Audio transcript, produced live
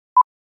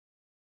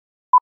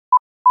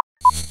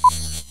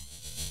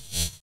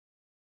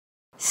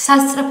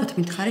სასწრაფოდ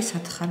მითხარი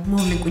სათხარ,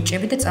 მოვლე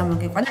კვიჭები და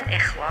წამოგიყვანეთ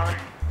ეხლა.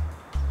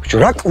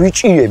 რა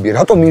კვიჭიები,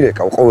 რატომ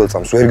მირეკავ ყოველ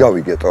წამს ვერ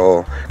გავიგეთო?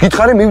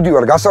 გითხარი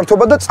მივდივარ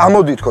გასართობა და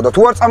წამოდითქო და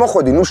თუ არ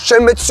წამოხვედი, ნუ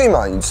შემეცი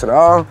მაინც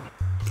რა.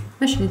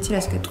 მაშინ იცი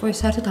რას გეტყვი,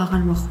 საერთოდ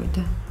აღარ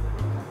მოხვიდე.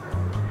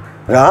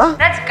 რა?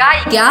 რაც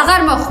გაიგე,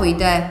 აღარ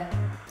მოხვიდე.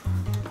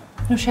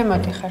 ნუ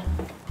შემოდიხარ.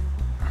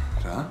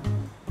 რა?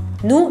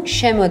 ნუ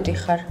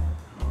შემოდიხარ.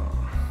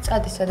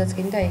 წადი სადაც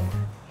გინდა იქ.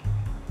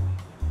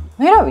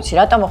 მე რა ვიცი,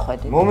 რატომ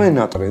მოხვედი?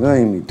 მომენატრე და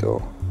იმიტომ.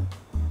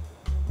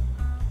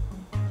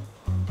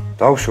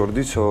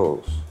 დავშორდი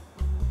ცოლს.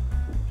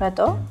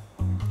 რატო?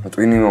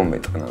 ტვინი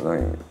მომეტყნა და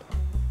იმიტომ.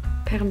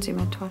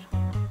 ფეხმძიმე თუ არა?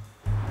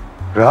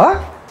 რა?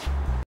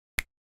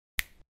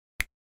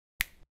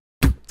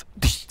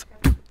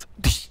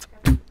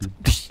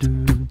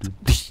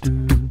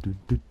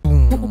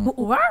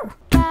 Wow!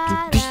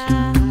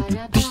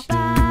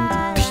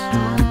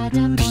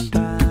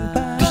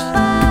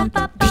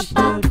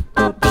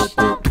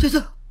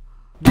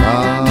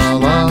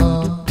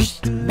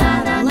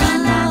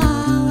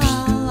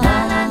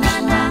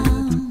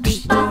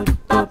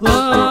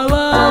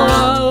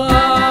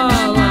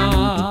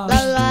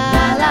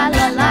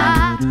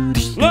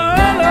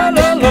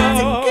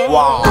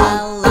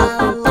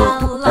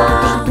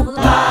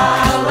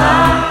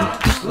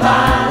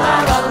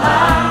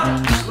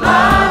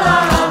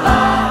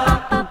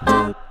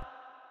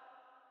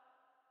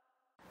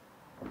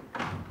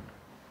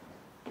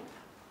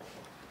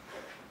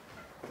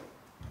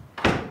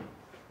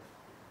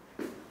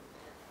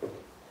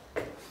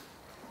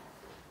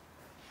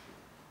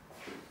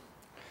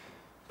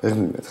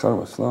 ფეხმძიმეთ ხარ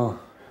მასლა?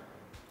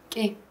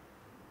 კი.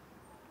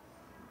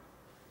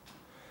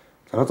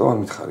 რატო არ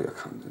მითხარი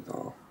აქამდე და?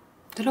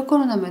 და როგორ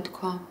უნდა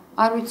მეთქვა?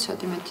 არ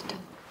ვიცოდი მეთითო.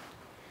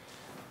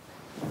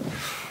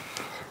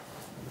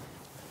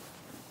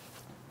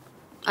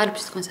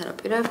 არაფერს თქვენს არ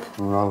აპირებ?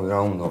 რა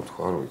უნდა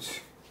ვთქვა, არ ვიცი.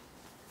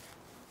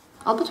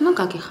 ალბათ უნდა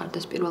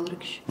გაგიხარდეს პირველ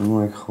რიგში. ნუ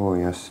ეგ ხო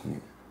იასნი.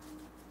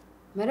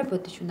 მერე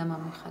ბოდიში უნდა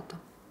მომიხადო.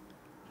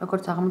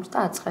 როგორც აღმოჩნდა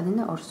აწყენენ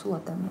ორ სულ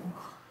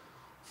ადამიანს.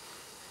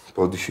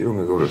 ბოდიში რომ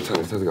მეგობრებთან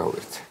ერთად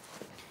გავერთე.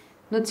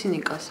 ნუ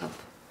ცინიკასობ.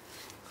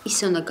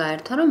 ისე უნდა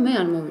გაერთო, რომ მე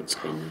არ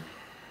მოვიწყინო.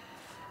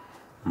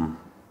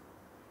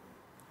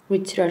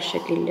 ვიცი რა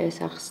შეგიძლია ეს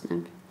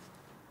ახსნები.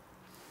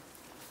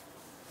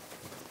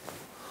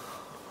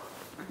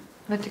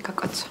 მეტი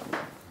კაკაცა.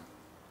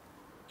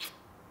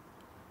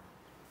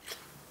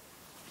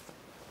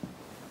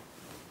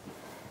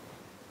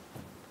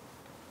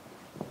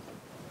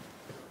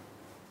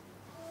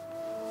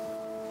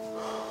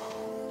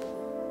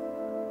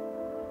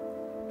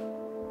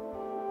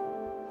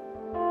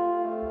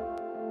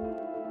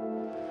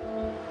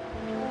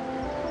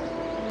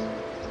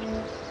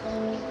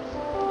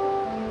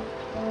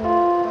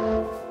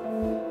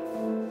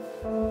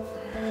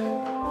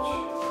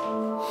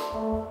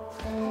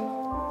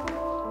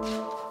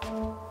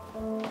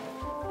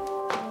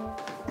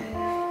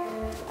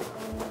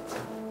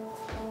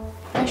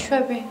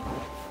 შვები.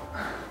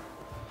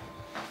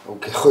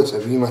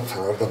 გეხოცები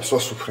იმათთან არ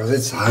დაფსვას უფრაზე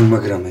ძალიან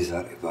მაგრამ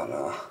ეზარება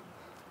რა.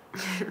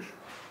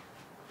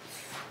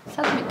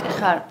 სად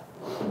მიტეხარ?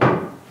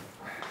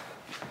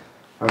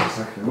 რა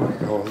საქმე მაქვს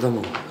გავალ და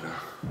მოვა რა.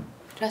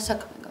 რა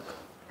საქმე გაქვს?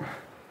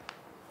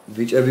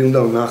 ბიჭები უნდა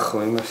ვნახო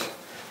იმას.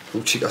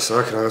 უჩიკას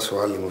აქვს რაღაც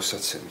ვალი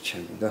მოსაცემი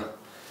ჩემი და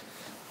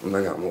უნდა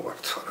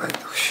გამოვართო რა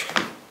ეთოში.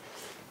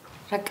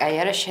 რა კაი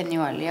არა შენი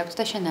ვალი აქვს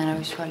და შენ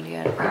არავის ვალი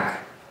არ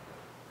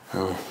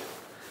აქვს.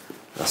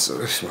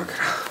 ასურებს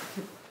მაგრა.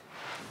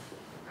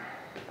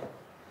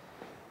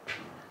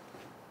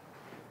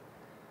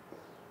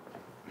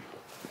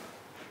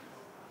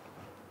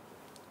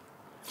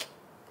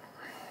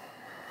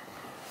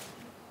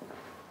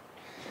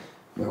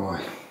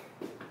 Давай.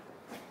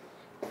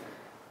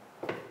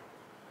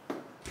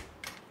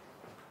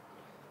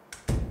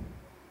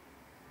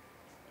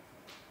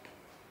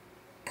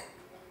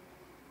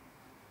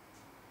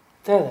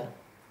 დედა.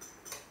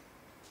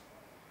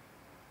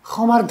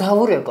 ხომ არ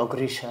დავურეკო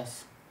გრიშას?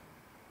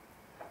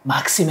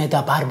 მაქსიმე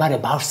და ბარბარე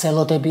ბავშვს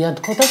ელოდებიან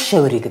თქო და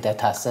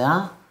შევრიგდეთ ასე,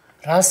 ა?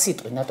 რა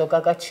სიტყვი ნატო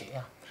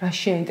კაკაჩია? რა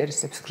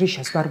შეინტერესებს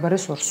გრიშას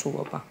ბარბარეს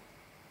ორსულობა?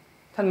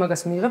 თან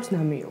მაგას მიიღებს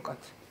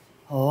ნამიოკად.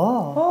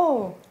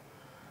 ო.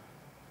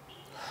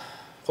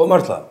 ხო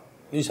მართლა,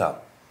 ისა.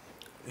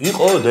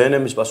 იყო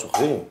დნმ-ის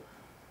პასუხი?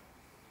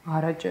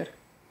 არაჯერ.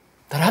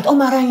 და რატომ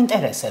არ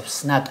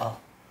აინტერესებს ნატო?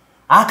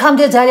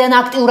 აქამდე ძალიან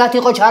აქტიურად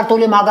იყო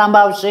ჩართული მაგამ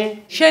ბავში.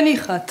 შენი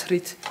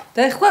ხათრით. და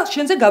ეხლა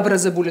შენზე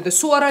გაბრაზებული და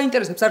სულ არ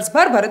აინტერესებს არც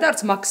ბარბარე და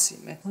არც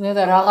მაქსიმე.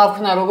 და რა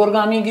გაქვნა როგორ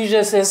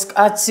გამიგიჟეს ეს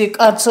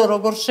კაცო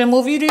როგორ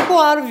შემოვირიგო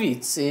არ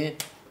ვიცი.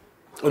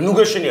 ნუ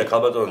გეშინია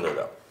ხალბატონო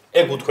დედა.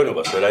 ეგ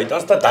უთქვენობას ვერ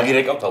აიტანს და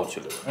დაგირეკავთ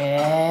აუცილებლად.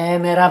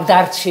 მე რა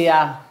ვდარჩია.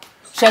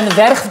 შენ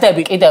ვერ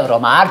ხდები კიდევ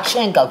რომ არ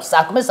შენ გაქვს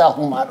საქმე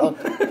სახუმაროდ.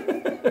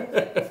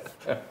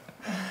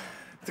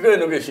 თქვენ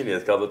ნუ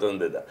გეშინიათ ხალბატონო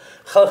დედა.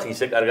 ხალხი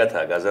ისე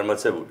კარგადაა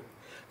გაზარმაცებული.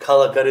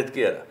 ქალაქგარეთ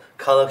კი არა,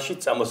 ქალაქში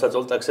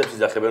წამოსაწოლ ტაქსებს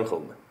იძახებენ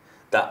ხოლმე.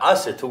 და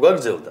ასე თუ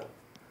გაგძელდა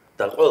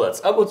და ყველა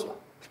წამოწვა,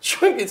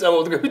 ჩვენ კი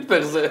წამოვდგებით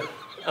ფეხზე.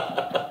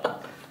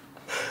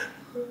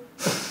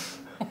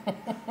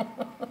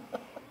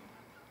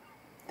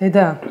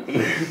 დედა,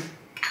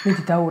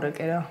 მიდი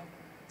დაურეკე რა.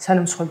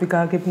 სანამ სხვები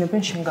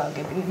გააგებინებენ, შენ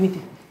გააგებინე,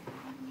 მიდი.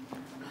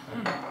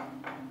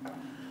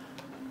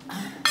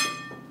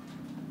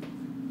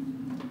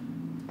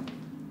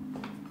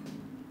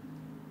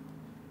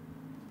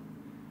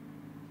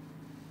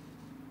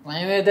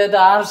 მე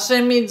დედა არ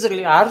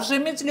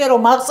შემიძლია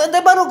რომ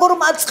აღწედება როგორ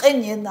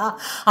მაწყენინა.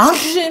 არ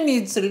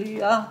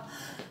შემიძლია.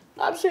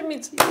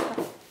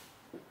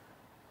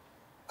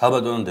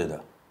 ხაბატონო დედა.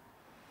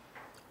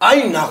 აი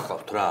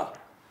ნახავთ რა.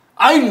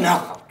 აი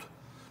ნახავთ.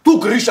 თუ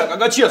გრიშა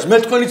კაკაჩიას მე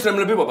თქვენი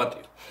წრემლები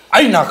ვაპატიო.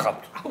 აი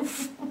ნახავთ.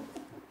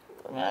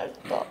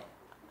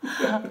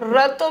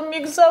 რატომ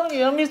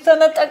მიგზავნია მის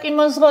თანატაკი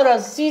მაზღარა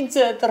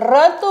სიძეთ?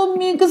 რატომ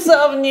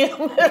მიგზავნია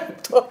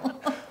მერტო?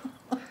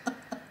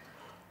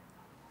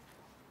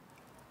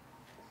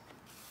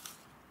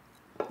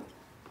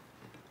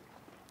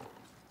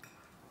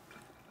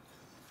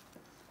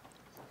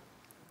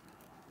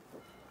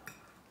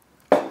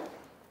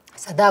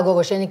 სადაა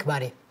გოგო შენი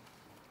ქმარი?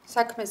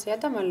 საქმეზეა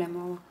და მალე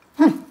მოვა.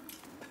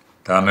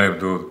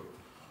 დამებდო.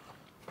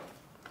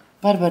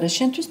 ბარბარა,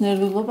 შენთვის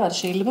ნერვიულობა არ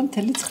შეიძლება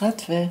მთელი 9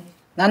 თვე.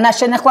 ნანა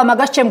შენ ახლა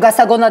მაგას ჩემ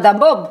გასაგონად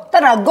ამბობ? და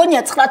რა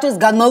გონია 9 თვის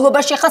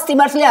განმავლობაში ხა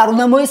სიმართლე არ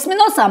უნდა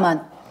მოისმინოს ამან?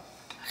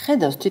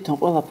 ხედავს თვითონ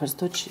ყველაფერს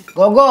დოჩი.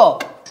 გოგო,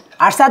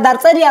 არსად არ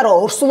წერია რომ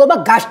ორსულობა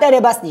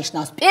გაშტერებას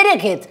ნიშნავს.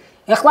 პირიქით,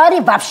 ახლა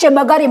არის ვაფშე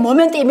მაგარი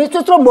მომენტი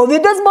იმისთვის რომ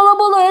მოვიდეს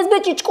ბოლო-ბოლო ეს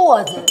ბეჭი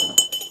ჭკუაზე.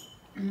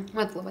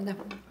 მადლობა და.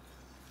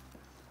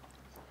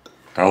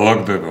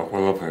 დაალაგდება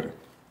ყველაფერი.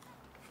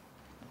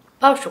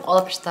 ბავშვი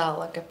ყველაფერს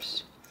დაალაგებს.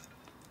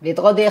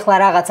 ვიტყოდი ახლა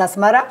რაღაცას,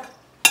 მაგრამ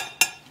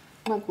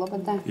მადლობა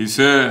და.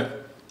 ისე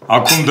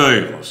აქ უნდა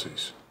იყოს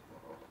ის.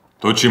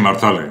 დოჩი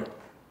მართალია.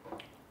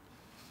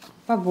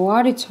 ბაბუ,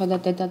 არ იცოდა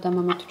დედა და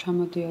მამა თუ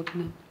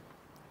ჩამოდიოდნენ.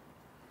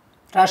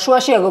 რა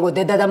შუაშია გოგო,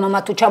 დედა და მამა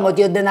თუ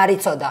ჩამოდიოდნენ არ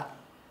იცოდა.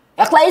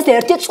 ახლა ის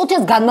 1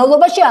 წუთის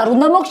განმავლობაში არ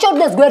უნდა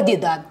მოგშორდეს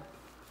გვერდიდან.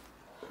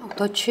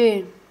 დოჩი,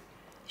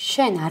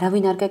 შენ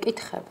არავინ არ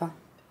გეკითხება.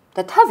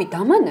 და თავი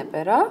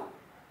დამანებე რა.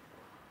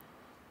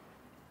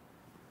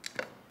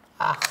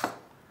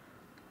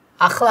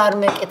 ახლა არ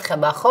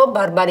მეკითხება ხო,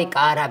 ბარბარიკა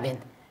არავინ.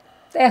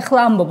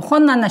 ეხლა ამბობ ხო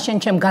ნანა შენ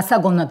ჩემ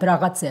გასაგონად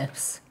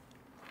რაღაცებს.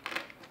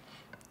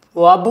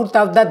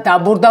 ვაბურდავ და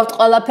დაბურდავთ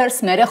ყველაფერს,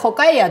 მერე ხო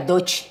კაია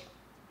დოჩი.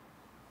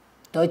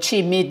 დოჩი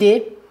მიდი.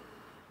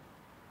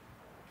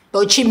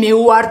 დოჩი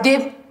მიუვარდი.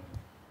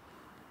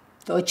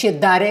 დოჩი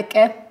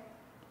დარეკე.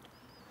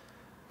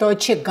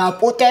 დოჩი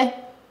გაპუტე.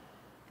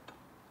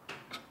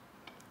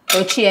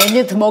 დოჩი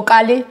ენით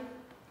მოკალი.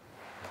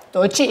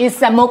 დოჩი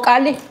ისე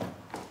მოკალი.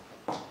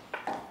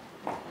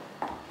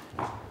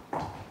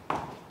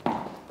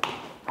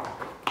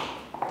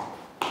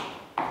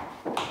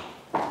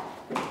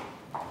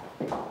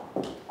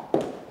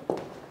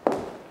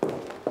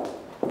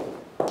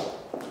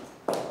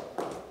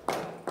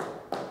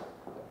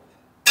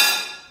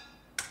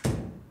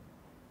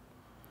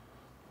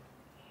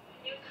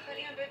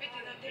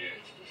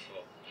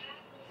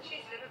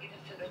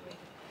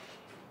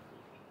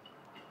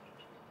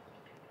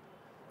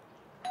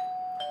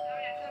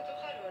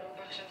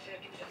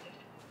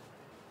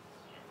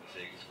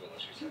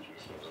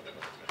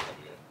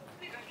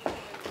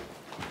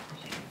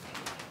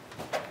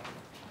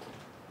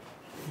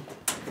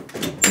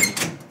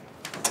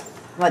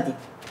 ვადი.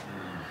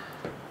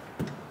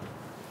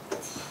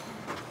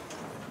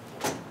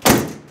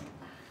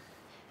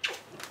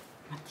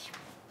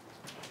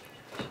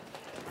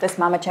 ეს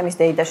მამა ჩემის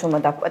დეიდაშულმა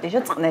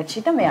დაგვკვეთიჟა წყნეთში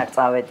და მე არ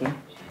წავედი.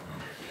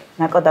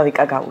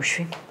 ნაკოდავიკა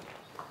გავუშვი.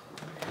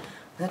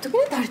 და თუ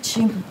გინდა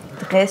დარჩი.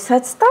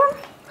 დღესაც და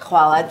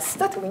ხვალაც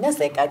და თუ გინდა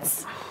ზეკაც.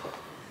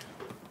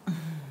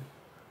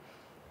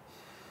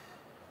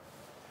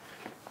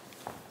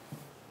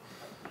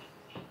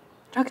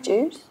 რა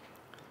გჭირს?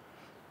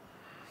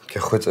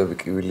 გეხვეწები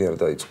კივილი არ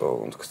დაიწყო,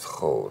 თქს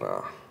ხო რა.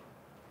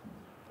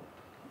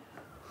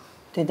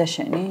 დედა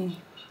შენი?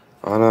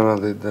 არა,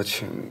 დედა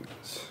ჩემი.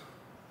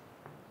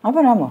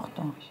 აბა რა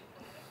მოხდა?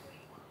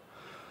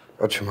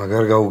 კაცი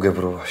მაგარ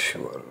გაუგებრობაში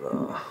ვარ რა.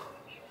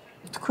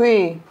 თქვი?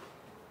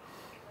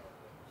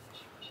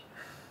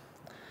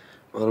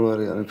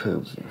 ბარბარე არის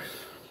ფეხმძიმი.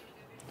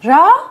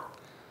 რა?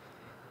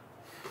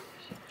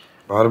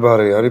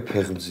 ბარბარე არის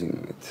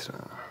ფეხმძიმით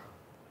რა.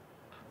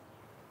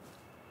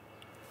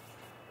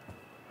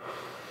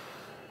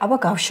 აბა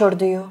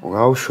გავშორდიო.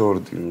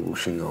 გავშორდი,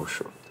 უშინ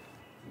გავშორდი.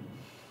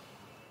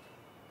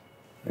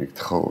 იქ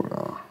ხო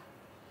რა.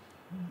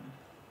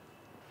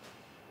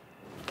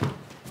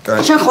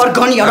 შენ ხარ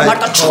გონია რომ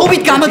მარტო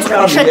ჩხუბით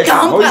გამოწვევ შენ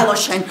გამყალო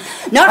შენ.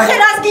 ნახე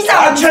რას გიზავ.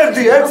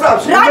 აჩერდი ერთს.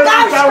 რა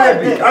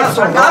გავშორდი?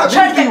 კაცო,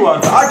 გავშორდი.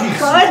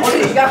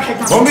 აგიხსნი.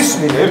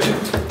 მომისმენ ერთ.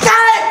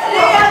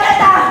 გაეტრია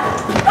დედა.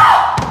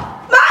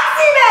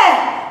 მაქსიმე!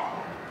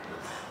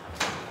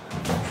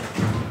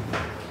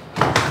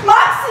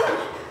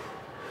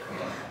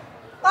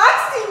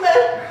 მაქსიმე!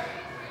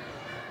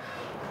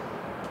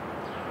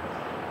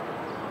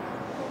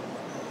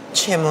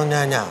 ჩემო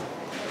ნანა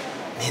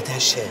მე და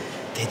შენ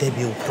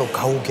დედები უფრო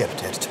გაუგებთ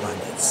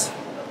ერთმანეთს.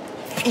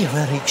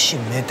 პირველ რიგში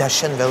მე და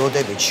შენ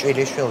ველოდებით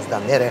შვილიშვილს და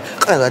მე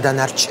ყველა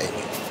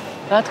დანარჩენი.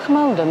 რა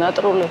თქმა უნდა,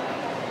 ნატრული.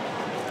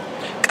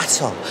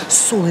 კაცო,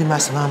 სულ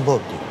იმას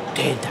ვამბობდი,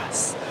 დედას.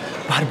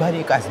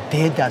 ბარბარიკას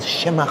დედას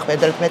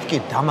შემახვედრეთ მეთქი,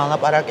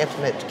 დამალაპარაკეთ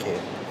მეთქი.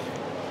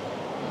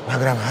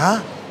 მაგრამ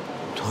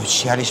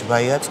თოჩი არის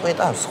ბაია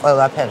წყვეტავს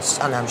ყველაფერს,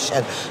 სანამ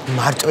შენ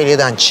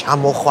მარტვილიდან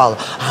ჩამოხვალ,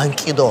 ან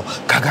კიდო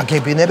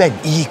გაგაგებინებენ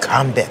იქ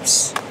ამბებს.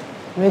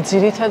 მე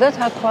ძირითადად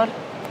აქ ვარ.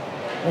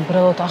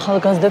 უბრალოდ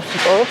ახალგაზრდებს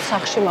ვიტოვებ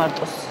სახლში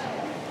მარტოს.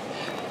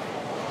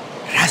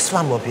 რას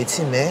ვამბობ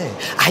იცი მე?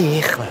 აი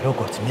ეხლა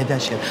როგორც მე და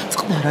შენ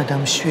წყნარად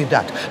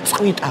ამშვიდად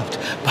წყვიტავთ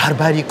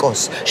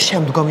ბარბარიკოს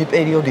შემდგომი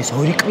პერიოდის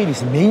 2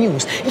 კვირის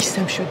მენიუს, ისე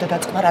მშვიდად და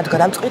წყნარად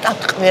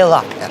გადამწყვიტავთ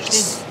ყველაფერს.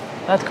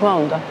 რა თქმა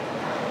უნდა.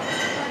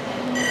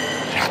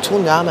 რა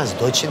თუნდა ამას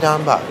დოჩი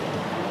დაამბავი?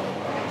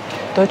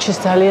 დოჩის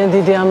ძალიან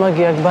დიდი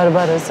ამაგი აქვს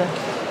ბარბარაზე.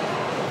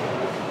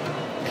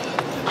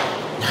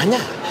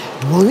 ნანა,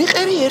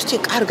 მომიყევი ერთი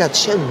კარგად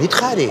შენ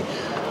მითხარი.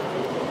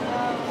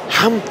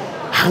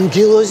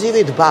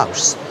 ანგელოზივით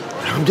ბავშვს,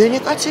 რამდენი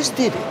კაცის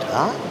დიდით,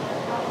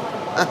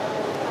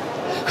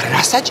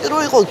 რა საჭირო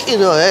იყო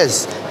კიდო ეს,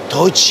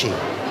 დოჩი,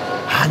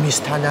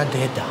 ამისთანა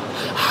დედა,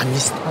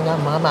 ამისთანა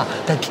მამა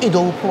და კიდო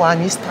უფრო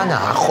ამისთანა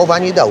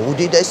ახოვანი და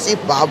უდიდესი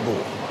ბაბუ.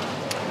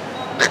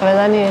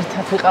 ყველანი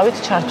ერთად ვიყავით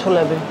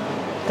ჩართულები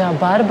და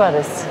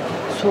ბარბარეს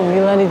სულ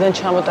მილანიდან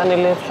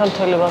ჩამოტანილი ერთხვა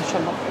მთელი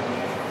ბავშვობა.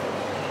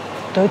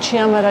 დოჩი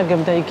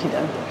ამარაგებდა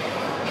იქიდან.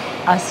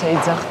 ასე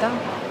იძახდა,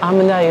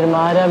 ამნაირმა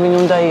არავინ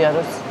უნდა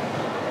იაროს.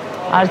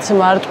 არც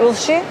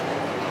მარტვილში,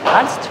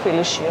 არც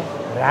თბილისშიო.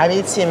 რა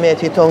ვიცი მე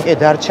თვითონ კი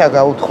დარჩა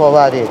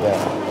გაუთხოვარი და.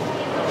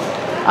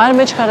 არ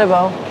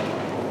მეჩქარებაო.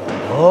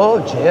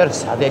 ჯერ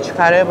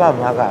სადეჩქარება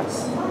მაგას.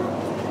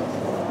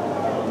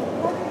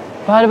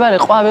 ბარბარე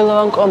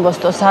ყვავილოვან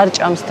კომბოსტოს არ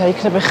ჭამს და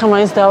იქნებ ხა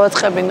მაინც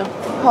დავაწყებინო.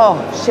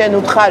 შენ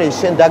უთხარი,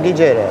 შენ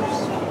დაგიჯერებს.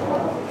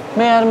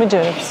 მე არ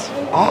მიჯერებს.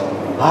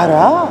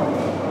 არა?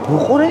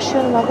 უყურე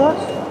შენ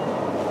მაგას?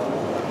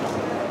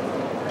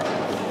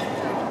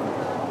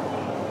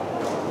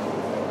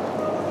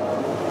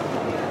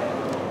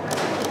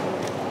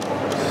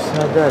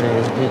 სად არის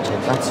ეს ბიჭი,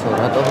 კაცო,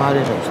 რატომ არ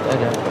იღებს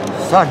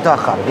ტელეფონს? სად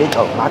ახარ,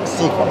 ბიჭო,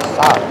 მაქსიკო,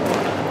 სად?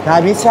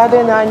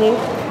 დავიცადე ნანი,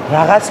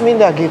 რაღაც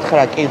მინდა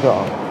გითხრა კიდო.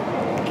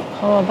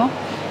 ხო, აბა.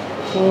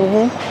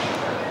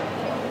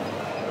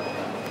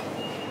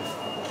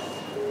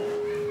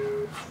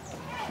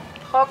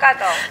 ხო,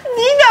 კატო.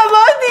 ნინა,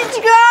 მოდი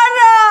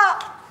ჯგარა.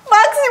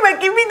 მაქსიმე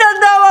კი მინდა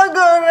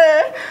დავაგორე.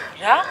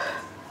 რა?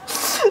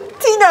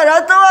 თინა,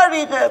 რატო არ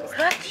იღებს?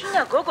 რა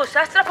თინა, გოგო,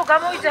 სასწრაფო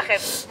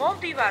გამოიძახებ.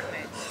 მომდივარ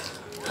მე.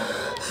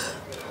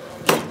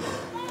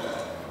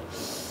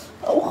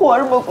 ხო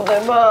არ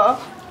მოკვდება?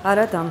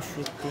 არა,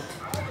 დამშვიდდით.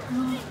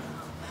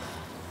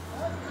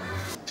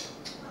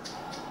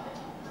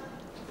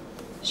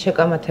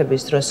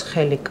 შეკამათების დროს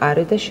ხელი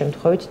კარი და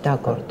შემთხვევით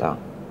დაგორდა.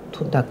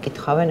 თუ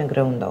დაგკითხავენ,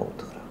 ეგრე უნდა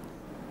უთხრა.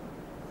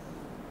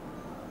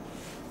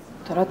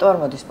 და რატო არ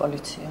მოდის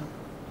პოლიცია?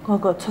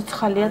 გოგო,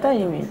 ცოცხალია და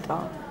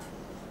იმიტომ.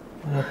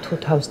 თუ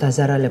თავს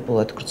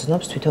დაზარალებულად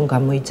გრძნობს, თვითონ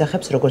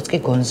გამოიძახებს, როგორც კი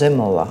გონზე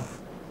მოვა.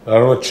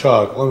 არ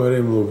მოჩააკლა მე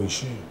იმ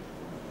ლოგინში.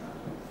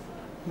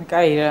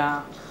 კაი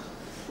რა.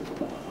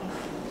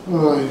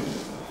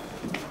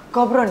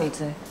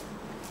 გობრონიძე.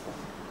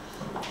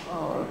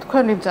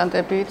 თქვენი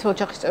ბრძანდებით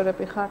ოჯახის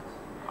წევრები ხართ?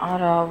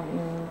 არა,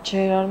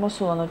 ჯერ არ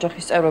მოსულან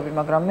ოჯახის წევრები,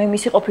 მაგრამ მე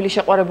მისი ყოფილი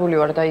შეყვარებული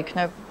ვარ და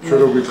იქნებ. შენ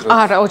რო გითხრათ?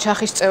 არა,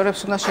 ოჯახის წევრებს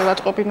უნდა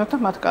შევატყობინოთ და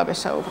მათ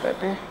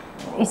გავესაუბრები.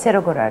 ისე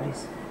როგორ არის?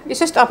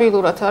 ისე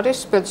სტაბილურად არის,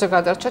 ბედზე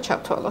გადარჩა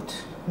ჩავთვალოთ.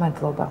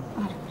 მადლობა.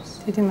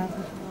 დიდი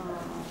მადლობა.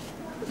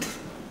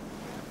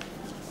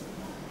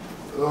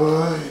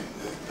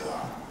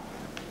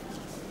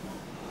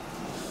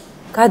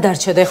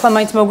 გადარჩა და ეხლა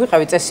მაინც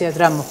მოგვიყევი წესიად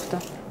რა მოხდა?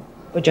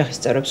 ოჯახის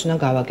წევრებს უნდა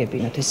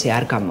გავაგებინოთ, ესე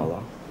არ გამოვა.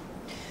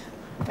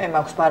 მე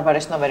მაქვს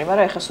ბარბარეს ნომერი,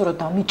 მაგრამ ეხლა სულ რომ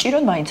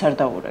დამიჭირონ, მაინც არ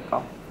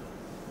დაურეკავ.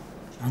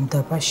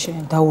 ანდაბა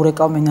შენ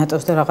დაურეკავ მე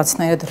ნატოს და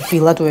რაღაცნაირად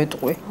რბილად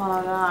ვეტყვი.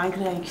 არა,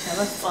 ეგრე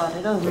იქნება სწარი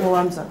და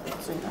მოვამზადე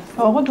წინა.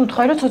 ოღონდ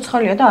უთხარი რომ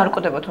ცოცხალია და არ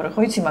კვდება თორე, ხო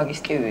იცი მაგის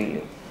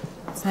კივილი.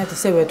 ცნეთ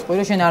ისე ვეტყვი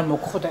რომ შენ არ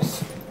მოგხვდეს.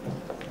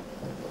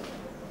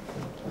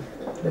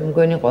 მე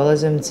მგონი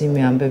ყველაზე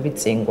მძიმე ამბები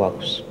წინ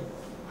გვაქვს.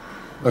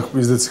 აქ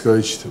მიზდეც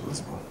გაიჩიტება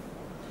ძმა.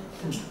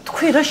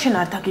 თქვი რა შენ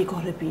არ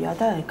დაგიგორებია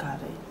და ეგ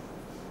არის.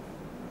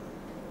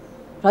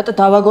 რატო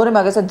დავაგორე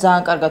მაგასაც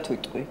ძალიან კარგად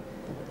ვიტყვი.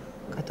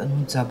 კატო, ნუ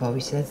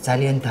ძაბავისა და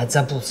ძალიან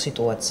დაძაბულ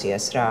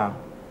სიტუაციას რა.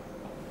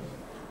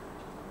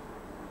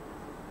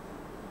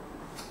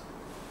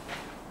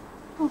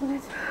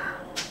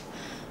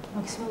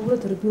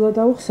 მაქსიმალურად რბილად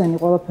აუხსენი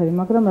ყველაფერი,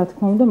 მაგრამ რა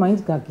თქმა უნდა,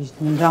 მაინც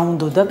გაგიჟდნენ. რა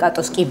უნდა და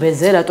კატოს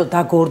კიბეზე, რატო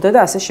დაგორდა და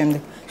ასე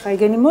შემდეგ. ხა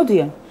იგენი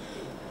მოდიან.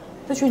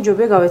 და ჩვენ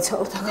ჯობია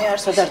გავეცალოთ. მე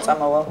არსად არ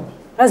წამოვალ.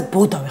 რას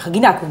ბოდავე ხა,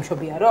 გინდა აქ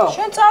ვიმშობიარო?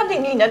 შენ წადი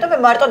ნინა და მე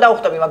მარტო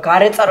დავხვდები მაგ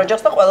გარეწარ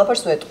ოჯახს და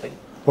ყველაფერს ვეტყვი.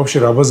 ვაფშე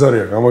რა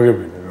ბაზარია,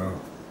 გამაგებინე რა.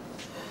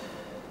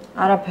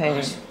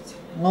 არაფერი.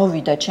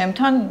 მოვიდა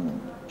ჩემთან,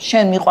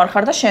 შენ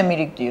მიყვარხარ და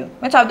შემირიგდიო.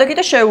 მეც ავდეგი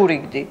და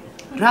შეურიგდი.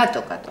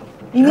 რატო კატო?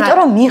 იმიტომ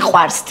რომ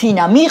მიყვარს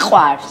თინა,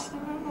 მიყვარს.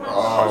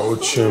 აუ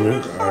ჩემი,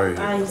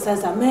 აი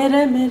ზაზა,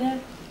 მერე.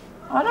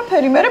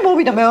 არაფერი, მე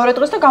მოვიდა მეორე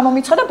დღეს და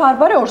გამომიცხადა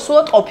ბარბარე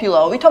ორსულად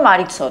ყოფილაო, ვითომ არ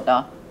იცოდა.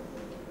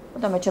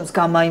 და მე ჩემს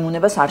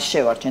გამაიმუნებას არ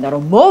შევარჩენ და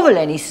რომ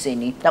მოვლენ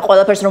ისინი და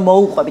ყველაფერს რომ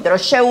მოუყვებით,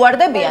 რომ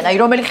შეუვარდებიან, აი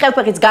რომელი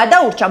ხელფეხიც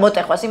გადაურჩა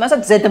მოტეხვას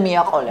იმასაც ზედ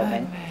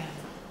მიაყოლებენ.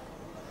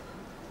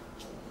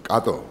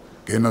 კატო,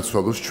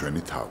 გენაცვალოს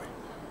ჩვენი თავი.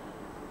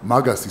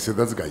 მაგას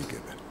ისედაც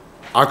გაიგებენ.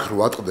 აქ რო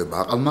ატყდება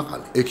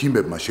აყალმაყალი,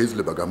 ექიმებმა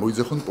შეიძლება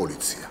გამოიძახონ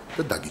პოლიცია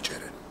და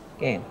დაგიჭერენ.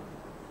 კი.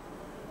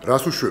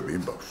 რას უშვები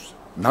იმ ბავშვს?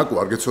 ნაკო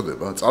არ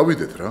გეცოდება,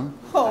 წავიდეთ რა.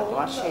 ხო,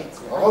 არ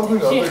შეიძლება.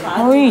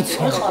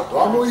 მოიცა.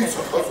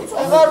 გამოიცა, ხაცო.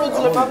 აღარ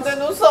უძლებ ამდენ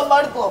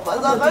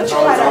უსამართლობას, აღარ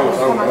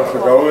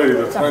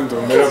გავერიდა თან თუ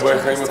მე რა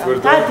ბაიხა იმათ ვერ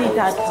დადი.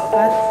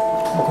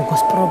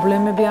 გოგოს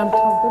პრობლემები არ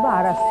მთავრდება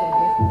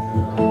არასოდეს.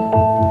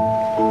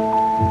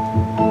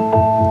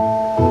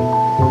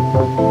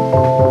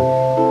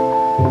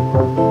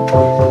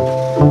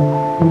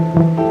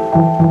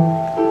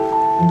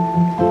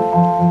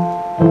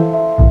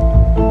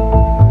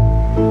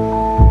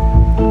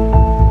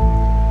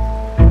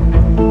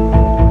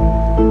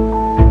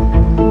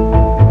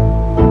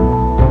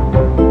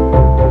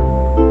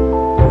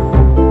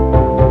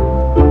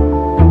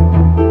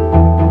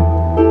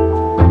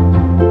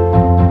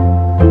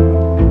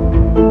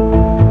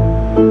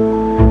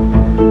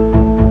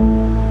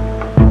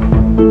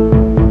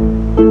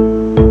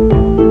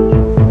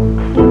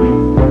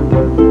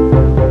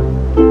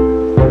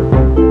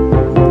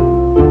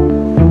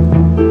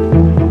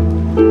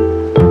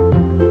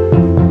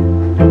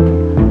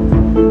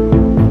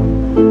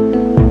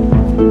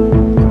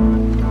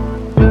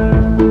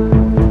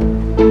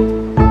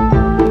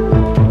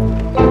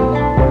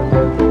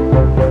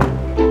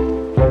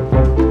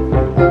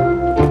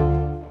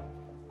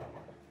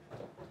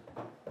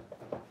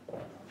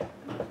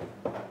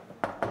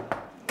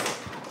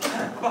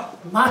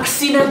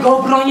 მაქსიმე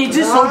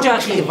გობრონიძის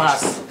ოჯახი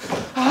ვარს.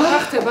 რა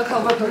ხდება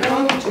ქალბატონო?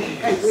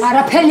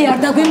 არაფერი არ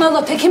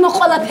დაგვიმალოთ, ექიმო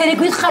ყველაფერი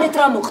გითხარით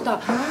რა მოხდა.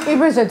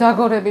 კიბეზე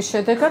დაგორების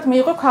შედეგად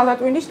მიიღო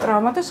ხალატვინის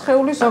ტრავმა და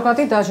სხეულის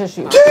ზოგადი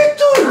დაშეშია.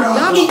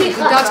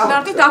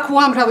 დაწყნარდით, აქ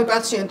უამრავი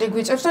პაციენტი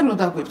გვიწევს და ნუ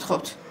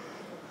დაგვიფრთხობთ.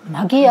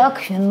 მაგი აქ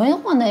შენ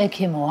მოიყვანა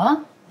ექიმო, ა?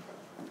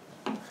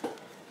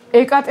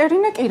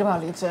 ეკატერინე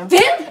კირვალიძე.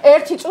 ვინ?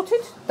 ერთი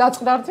წუთით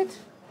დაწყნარდით.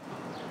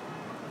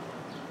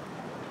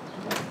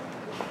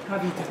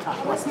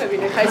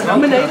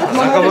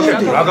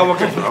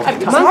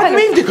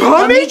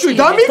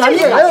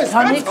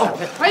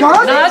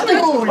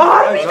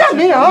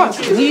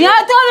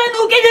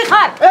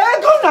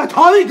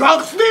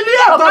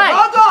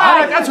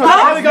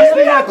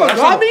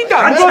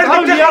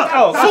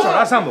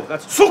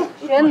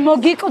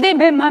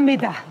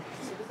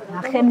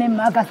 ნახე მე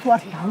მაგას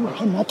ვარ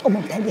დავუხე მატომ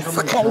მთელი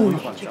სხეული.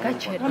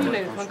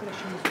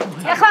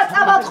 ეხლა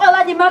წავალთ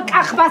ყველანი მაგ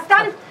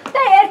კახბასთან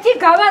და ერთი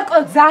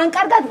გავარკვევ ძალიან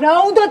კარგად რა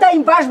უნდა და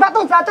იმ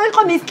ბაშბატონს რატო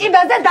იყო მის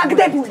კიბეზე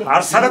დაგდებული.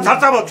 არ სადაც არ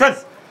წავალ ჩვენ.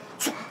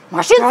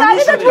 მაშინ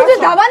წავიდეთ მოდი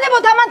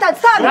დავანებოთ ამანთან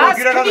სამი.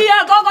 რა გია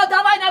გოგო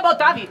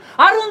დავანებოთ ამი.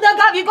 არ უნდა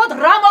გავიგოთ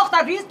რა მოხდა,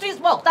 რისთვის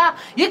მოხდა.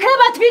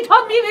 იქნება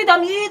თვითონ მივიდა,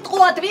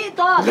 მიიტყვა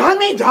თვითონ. რა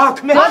მინდა აქ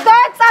მე? და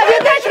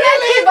წავიდეთ მე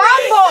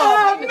ვამბო.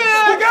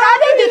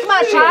 წავიდეთ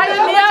მაშინ. აი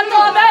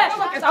მეატომე.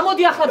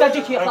 წამოდი ახლა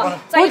დაჯიქი ახლა.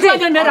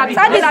 წაიყვანე მე რა.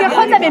 წადის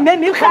გეხოცები მე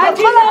მივხედავ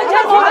ყველა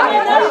ოჯახი.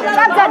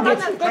 წამძანდეთ.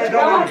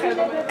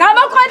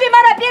 გამოყვები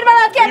მაგრამ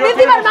პირველად კი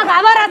მივდივარ მაგ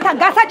ამარანთან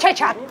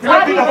გასაჩეჩად.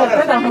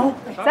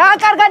 ძალიან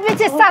კარგად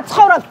ვიცი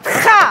საცხოვრობ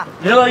თხა.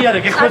 ნელაიარე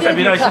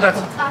გეხოცები რა ისედაც.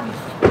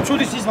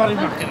 ჩუდის ის მარი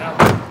ნახე რა.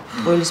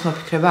 ყველის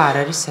მოფიქრება არ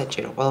არის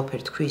საჭირო,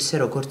 ყველაფერი თქვი ისე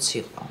როგორც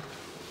იყო.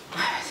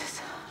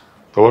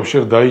 და ვაფშე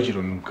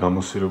დაიჭირო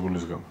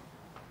გამოსირებულის გამო.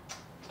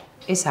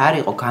 ეს არ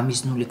იყო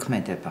გამიზნული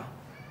ქმედება.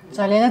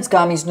 ძალიანაც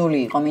გამიზნული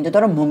იყო, მინდოდა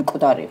რომ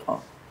მომკვდარიყო.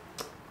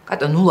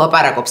 კატო, ნუ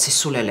ლაპარაკობს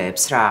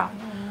სისულელეებს რა.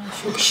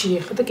 შოქში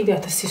ეხა და კიდე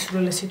 1000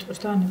 სისულელე სიტყვას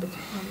დაანებეთ.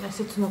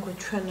 ესეც უნდა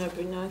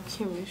გვეჩვენებინა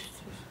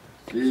ექიმისთვის.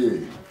 კი.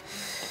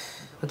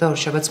 და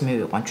ორშაბათს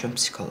მივიყვან ჩვენ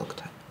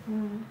ფსიქოლოგთან.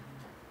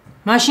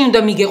 მაშინ უნდა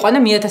მიგეყვანა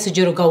 1000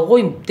 ჯერო გავუღო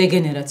იმ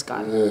დეგენერატს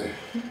კარ.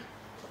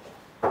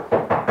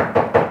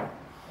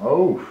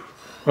 აუ.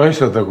 აი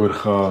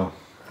სადაგვერხა.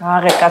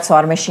 აღე კაცო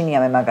არ მეშინია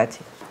მე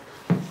მაგათი.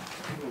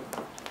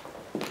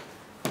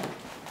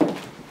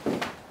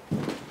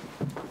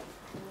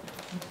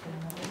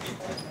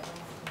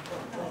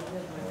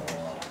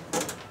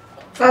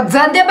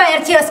 ძანდება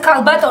ერთიას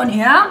ქალბატონი,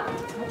 ა?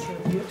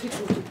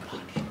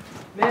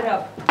 მე რა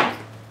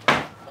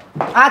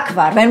აქ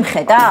ვარ, ვერ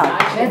მხედავ?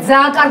 მე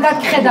ძალიან კარგად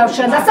ხედავ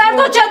შენ და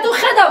საერთოდ შენ თუ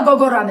ხედავ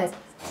გოგო რამეს.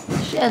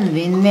 შენ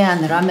ვინმე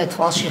ან რამე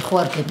თვალში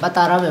ხوار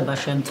გეპატარავება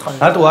შემთხვევით.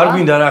 რატო არ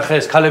გვინდა რა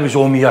ხეს ქალების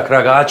ომი აქ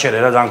რა გააჩერე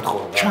რა დამთხო.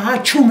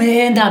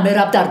 ჩაჩუმენდა მე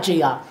რა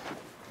დარჯია.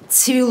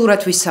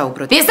 ცივილურად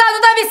ვისაუბროთ.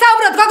 ვისაუბროთ და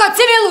ვისაუბროთ გოგო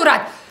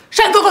ცივილურად.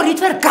 შენ გოგო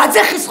რითვერ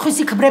გაძეხის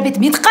ხვისი ქმრებით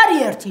მითხარი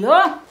ერთიო?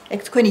 ეგ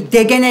თქვენი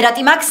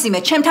დეგენერატი მაქსიმე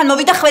ჩემთან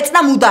მოვიდა ხვეწნა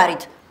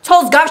მუდარით.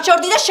 ცოლს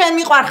გავშორდი და შენ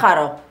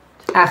მიყვარხარო.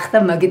 ახ და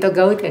მაგიტო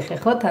გავიკეხე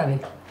ხო თავი?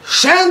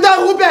 შენ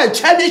დაღუპე,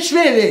 ჩემი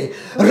შვილი.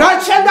 რაც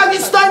შენ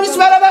გაგიცნო იმის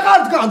მერე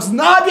ვეღარ დგამს,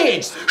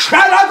 ნაბიჯს.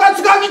 შენ რაღაც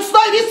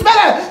გაგიცნო იმის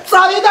მერე,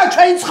 წავიდა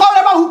ჩვენი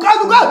ცხოვრება უკან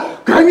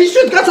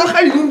გამიშვით კაცო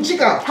ხელი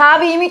ნუმჯიკა.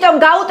 თავი იმიტომ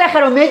გაუტეხე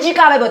რომ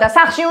მეჯიკავებოდა,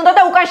 სახში უნდა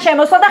და უკან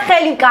შემოსვა და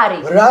ხელი ვკარი.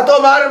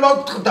 რატომ არ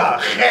მოგხვდა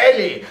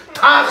ხელი?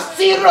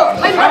 თახსირო.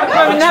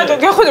 ნატო,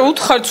 გეხვიდე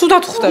უთხარ,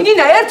 ცუდად ხვდა.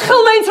 ნინა, ერთხელ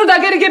მაინც რომ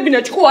დაგერიგებინა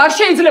ჭკუ არ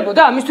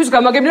შეიძლებოდა ამისთვის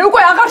გამაგებინა.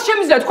 უკვე აღარ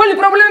შემიძლია თქვენი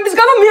პრობლემების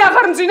გამო მე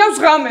აღარ მძინავს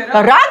ღამე რა.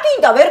 რა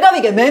გინდა, ვერ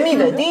გავიგე, მე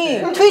მივედი?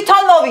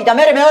 თვითონ მოვიდა,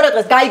 მე მეორე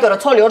დღეს გაიგო რომ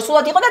ცოლი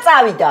ორსულად იყო და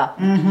წავიდა.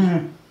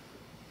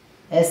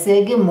 ესე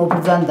იგი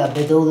მობრძანდა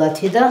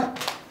ბედოულათი და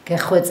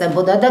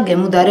გეხვეწებოდა და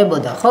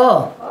გემუდარებოდა, ხო?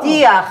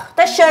 დიახ,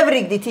 და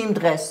შევრიგდით იმ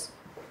დღეს.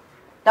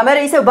 და მე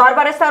ისე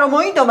ბარბარესთან რომ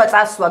მოინდომა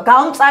წასვლა,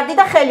 გამწარდი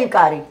და ხელი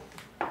ვკარი.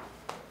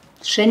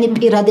 შენი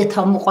პირადი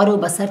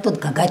თავმოყარეობა საერთოდ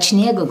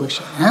გაგაჩნია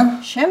გოგოშენ, ჰა?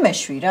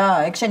 შემეშვი რა,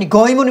 ეგ შენი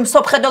გოიმუნი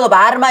მსოფხედელობა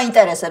არ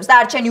მაინტერესებს და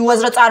არ შენი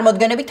უაზრო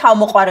წარმოდგენები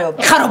თავმოყარეობა.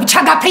 ხარო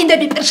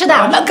ჩაგაფრინდები პირში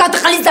და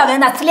გადყლიზავე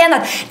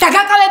ნაცლიანად და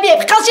გაკავებიებ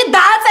ხელში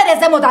დააწერე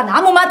ზემოდან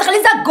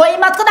ამომატყლის და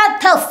გოიმატყ და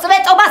თელს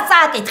სვეტობას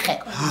სააკითხე.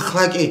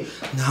 ახლა კი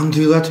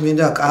ნამდვილად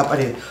მინდა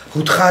კაპრი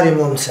უთხარი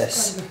მომცეს.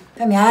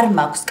 და მე არ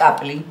მაქვს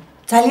კაპლი.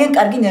 ძალიან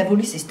კარგი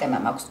ნერვული სისტემა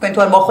მაქვს. თქვენ თუ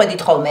არ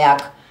მოხვედით ხოლმე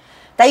აქ.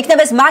 და იქნებ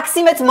ეს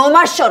მაქსიმეც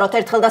მომაშოროთ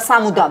ერთხელ და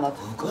სამუდამოდ.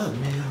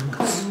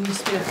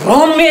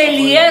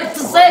 რომელი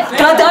ერთზე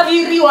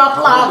გადავირიო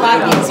ახლა აღარ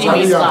ვიცი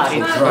ის ხარი.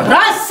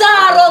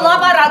 რასარო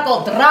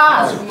ლაპარაკობთ რა?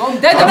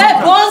 დედმე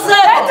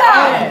ბოზე.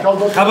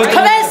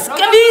 თქვენს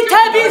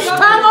კვითების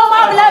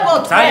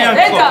თანომავლებოთ. ძალიან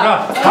ხო რა.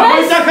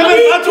 გამოიძახებენ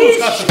პატრულს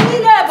კაცო.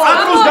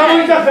 პატრულს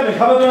გამოიძახებენ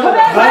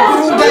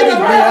გაბრუნდებით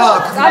მე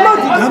აქ.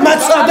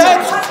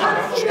 გამაწოდეთ.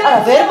 არა,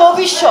 ვერ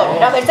მოვიშორე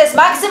რა, ვერც ეს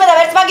მაქსიმე და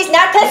ვერც მაგის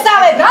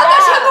ნათესავები. რატო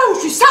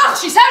შემოუშვი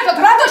სახში, საერთოდ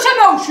რატო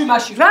შემოუშვი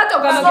მაშინ? რატო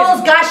გამაგები?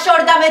 სულს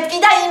გაშორდა მეთქი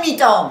და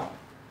იმიტომ.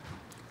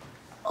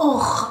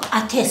 ოხ,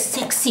 ათე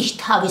სექსის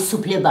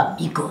თავისუფლება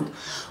მიგონ.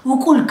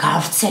 უკულ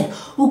გავცენ,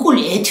 უკულ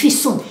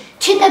ეთვისუნ.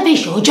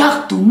 ჩინების ოჯახ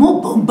დუმო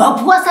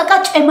ბომბაფუასაკა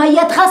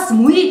ჭემაიათხას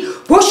მუი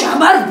ბოშ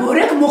ამარ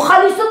ბორეკ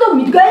მოხალისო და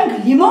მიდგაენ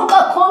ლიმონკა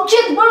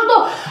კომჩეთ ბოშდო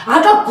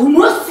აგა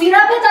გუმოს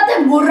სირაპეტა და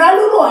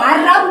მორალურო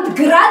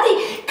არამდგრადი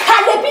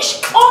ქალების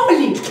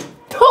კომლი.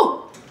 თუ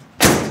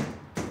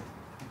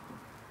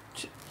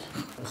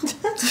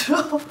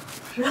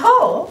რა?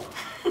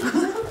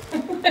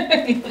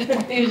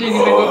 ეჟენი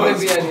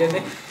მეგობრები არიან.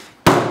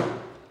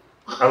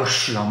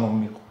 ყავში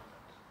ამომიყო.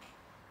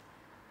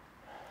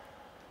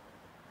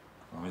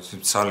 ამისი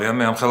ცალია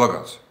მე ამ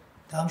ხელაგანს.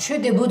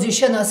 დამშვიდე ბუძი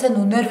შენ ასე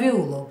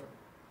ნუნერვიულობ.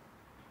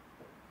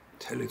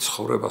 მთელი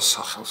ცხოვრება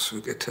სახელს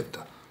ვიკეთებ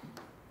და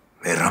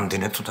მე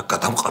რამდენად უნდა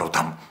გადამყაროთ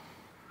ამ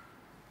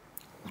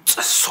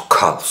უწესო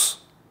ქალს.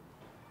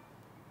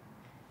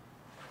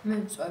 მე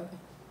ვწვევი.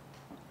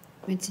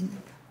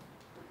 მეძინებ.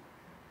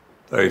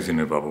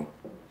 დაიძინე ბაბუ.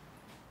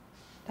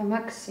 და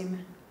მაქსიმე,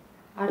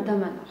 არ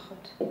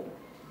დამანახოთ.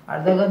 არ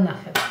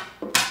დაგანახებ.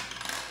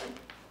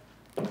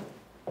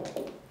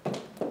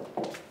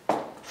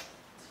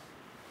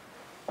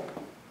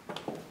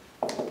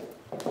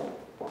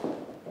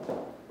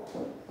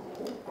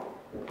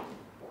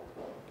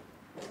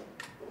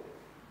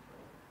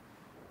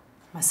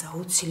 მას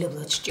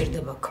აუცილებლად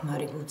სჭირდება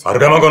ქმარი ბუძი. არ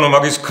გამაგონო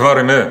მაგის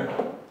ქმარი მე.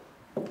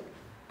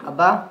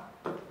 აბა,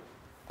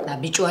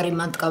 ნაბიჭვარი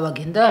მანტკავა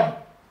გინდა?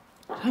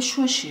 რა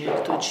შუაში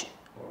ექტოჩი?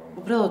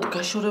 უბრალოდ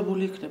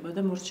გაშორებული იქნება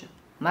და მორჩა.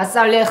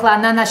 მასწავლე ახლა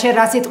ანანაშე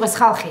რა სიტყვის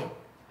ხალხი.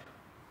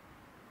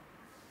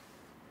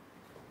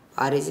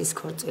 პარიზის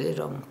ქორწილი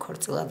რომ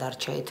ქორწილად არ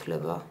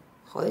ჩაითვლება,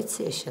 ხო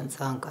იცი ეს შენ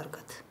ძალიან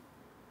კარგად.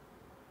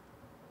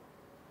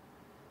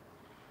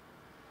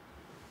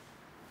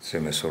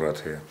 ძიმე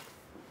სურათია.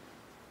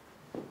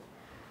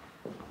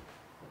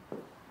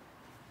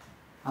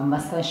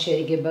 ამასთან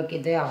შერიგება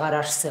კიდე აღარ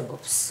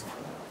არსებობს.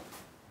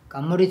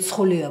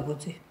 გამორიცხულია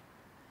ბუძი.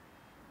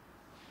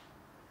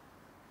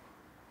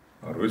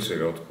 არ ვიცი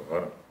რა თქვა,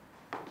 არა.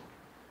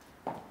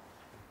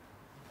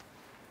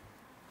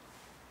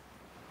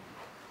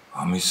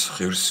 ამის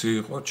ღირსი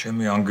იყო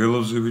ჩემი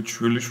ანგელოზივით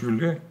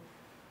შვილი?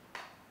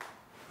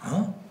 ჰა?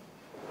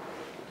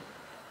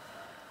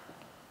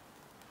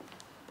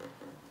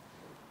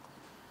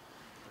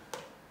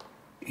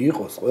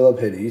 იყოს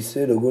ყველაფერი ისე,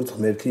 როგორც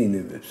ღმერთი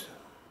ინებებს.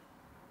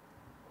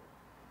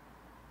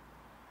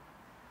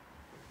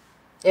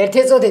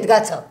 ერთი წოდით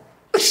გაცო.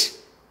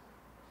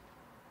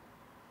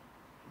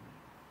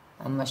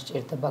 ამას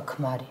ჭირდება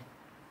ქმარი.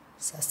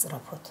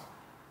 სასწრაფოდ.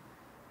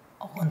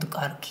 ოღონდ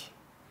კარგი.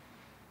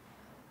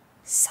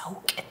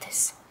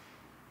 საუკეთესო.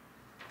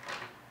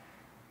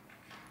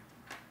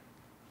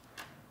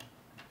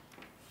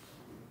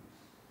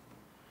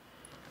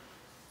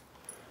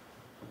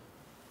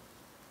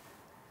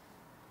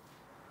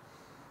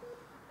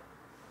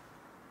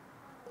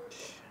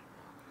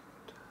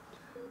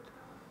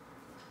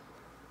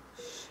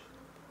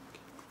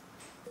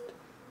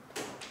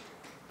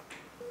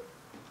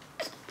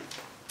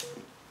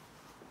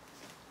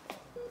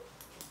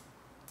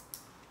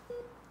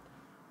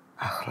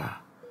 ახლა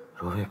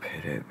რო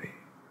ვეფერები?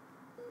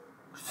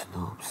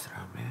 ვცნობს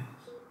რამეს?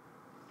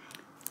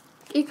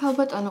 კი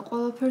ქალბატონო,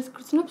 ყველაფერს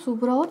გრძნობს,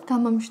 უბრალოდ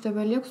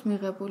გამამშვიდებელი აქვს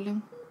მიღებული.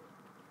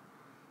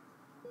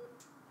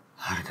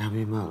 არ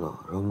გამიმალო,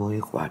 რომ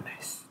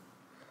მოიყვანეს.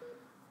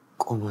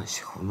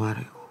 კომაში ხომ არ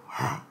იყო,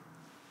 ჰა?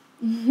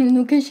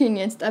 ნუ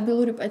გეშინია,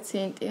 სტაბილური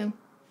პაციენტია.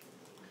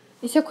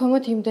 ისე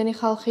ქვემოთ იმდენი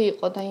ხალხი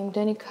იყო და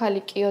იმდენი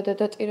ქალი კიოდა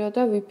და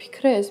ტიროდა,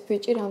 ვიფიქრე ეს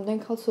ბიჭი რამდენ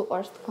ქალს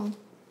უყვარს თქვა.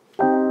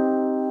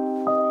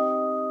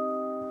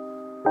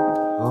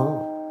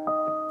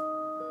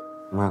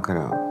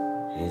 მაგრამ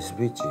ეს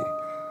ბიჭი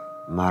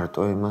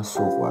მარტო იმას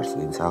უყვარს,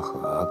 ვინც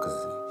ახლა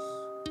აგზის.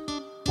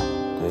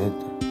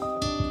 დედა.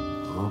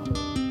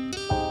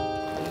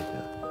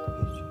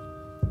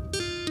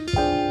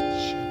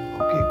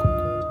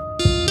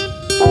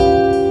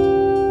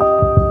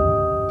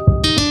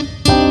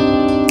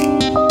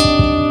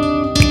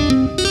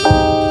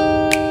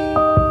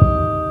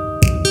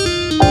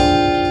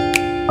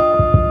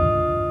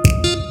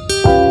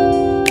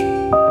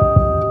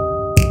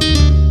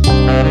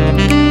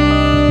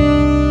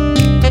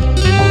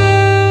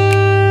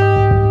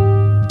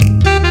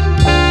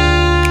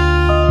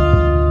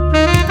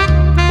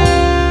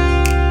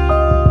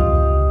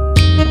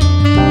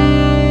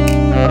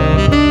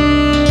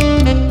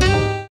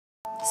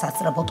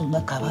 სასწრაფოდ უნდა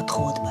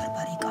გავათხოვოთ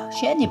ბარბარიკა.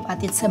 შენი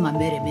პატიცემა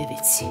მერე მე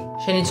ვიცი.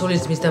 შენი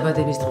ცოლის ძმის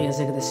დაბადების დღეა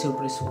ზეგდე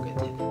სიურპრიზს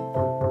უგეთებ.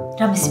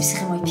 რამის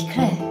ვისიხე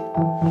მოიფიქრე?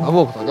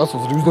 აბობთა, გასულ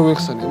ძრიმს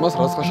დავეხსენე იმას,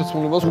 რაც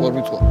ხაშეცმულებას ხوار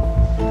მიწვა.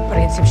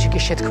 პრინციპში კი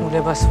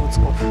შეთქმულებას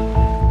ვუწყობ.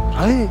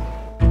 აი,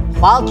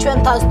 ხვალ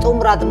ჩვენთან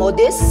სტუმრად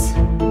მოდის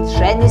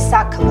შენი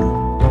საქმრო.